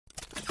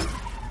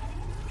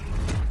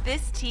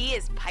This tea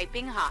is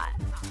piping hot.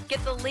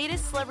 Get the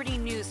latest celebrity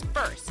news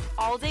first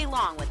all day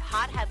long with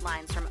hot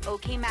headlines from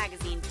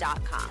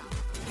okmagazine.com.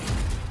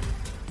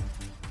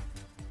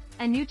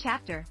 A new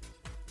chapter.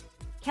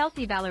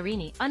 Kelsea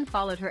Ballerini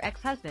unfollowed her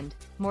ex-husband,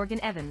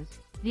 Morgan Evans,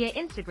 via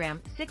Instagram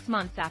 6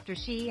 months after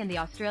she and the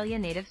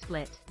Australian native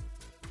split.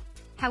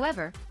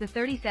 However, the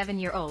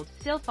 37-year-old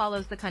still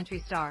follows the country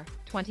star,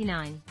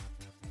 29.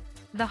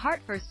 The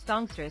Heart First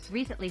songstress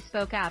recently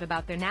spoke out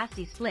about their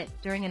nasty split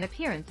during an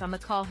appearance on the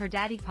Call Her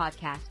Daddy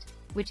podcast,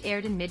 which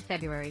aired in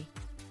mid-February.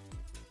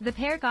 The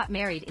pair got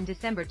married in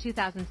December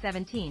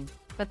 2017,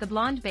 but the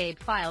blonde babe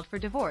filed for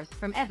divorce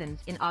from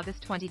Evans in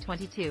August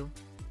 2022.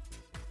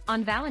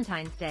 On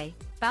Valentine's Day,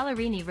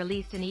 Ballerini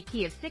released an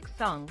EP of 6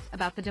 songs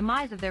about the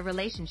demise of their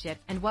relationship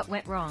and what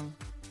went wrong.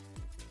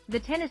 The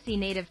Tennessee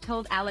native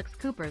told Alex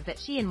Cooper that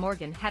she and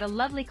Morgan had a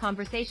lovely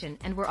conversation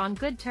and were on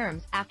good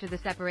terms after the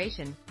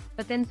separation,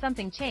 but then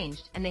something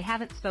changed and they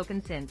haven't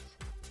spoken since.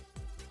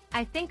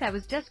 I think I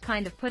was just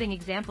kind of putting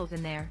examples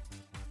in there.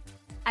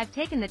 I've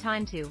taken the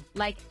time to,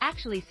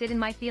 actually sit in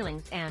my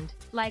feelings and,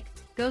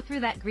 go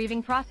through that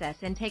grieving process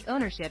and take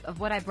ownership of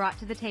what I brought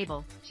to the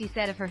table, she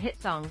said of her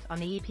hit songs on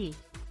the EP.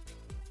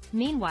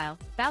 Meanwhile,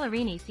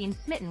 Ballerini seemed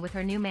smitten with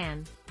her new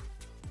man.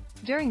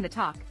 During the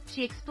talk,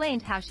 she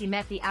explained how she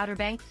met the Outer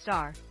Banks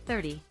star,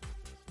 30.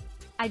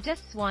 "I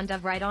just swan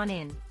dove right on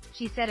in,"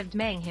 she said of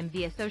DMing him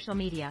via social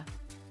media.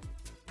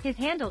 His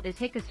handle is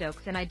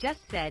Stokes and I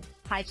just said,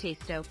 "Hi Chase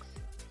Stokes."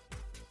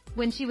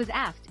 When she was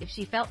asked if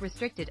she felt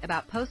restricted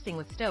about posting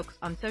with Stokes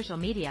on social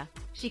media,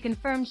 she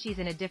confirmed she's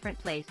in a different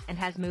place and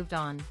has moved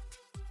on.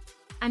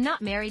 "I'm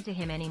not married to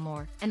him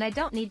anymore, and I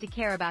don't need to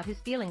care about his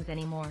feelings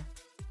anymore.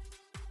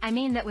 I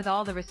mean that with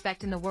all the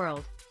respect in the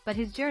world, but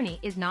his journey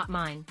is not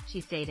mine," she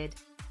stated.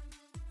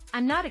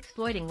 "I'm not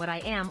exploiting what I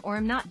am or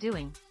am not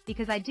doing,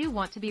 because I do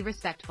want to be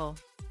respectful.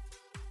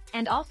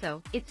 And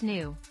also, it's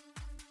new.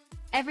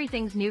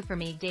 Everything's new for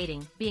me,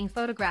 dating, being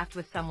photographed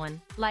with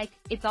someone,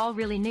 it's all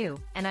really new,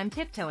 and I'm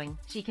tiptoeing,"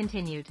 she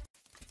continued.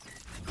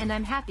 "And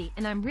I'm happy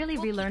and I'm really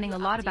relearning a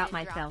lot about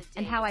myself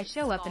and how I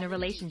show up in a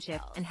relationship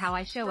and how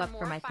I show up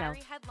for myself.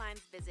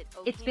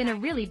 It's been a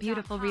really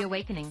beautiful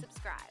reawakening."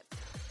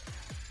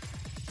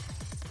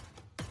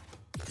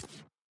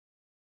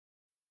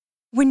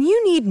 When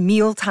you need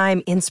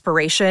mealtime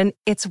inspiration,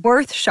 it's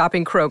worth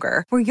shopping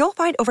Kroger, where you'll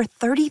find over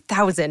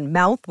 30,000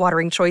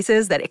 mouth-watering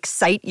choices that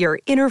excite your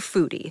inner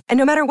foodie. And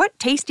no matter what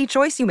tasty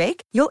choice you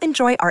make, you'll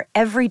enjoy our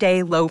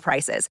everyday low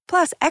prices,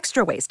 plus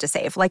extra ways to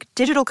save, like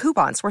digital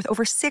coupons worth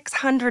over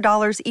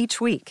 $600 each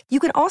week. You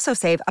can also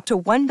save up to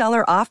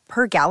 $1 off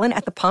per gallon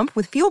at the pump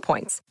with fuel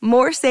points.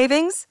 More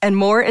savings and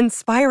more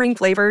inspiring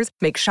flavors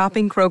make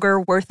shopping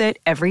Kroger worth it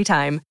every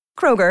time.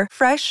 Kroger,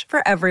 fresh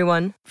for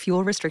everyone.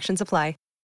 Fuel restrictions apply.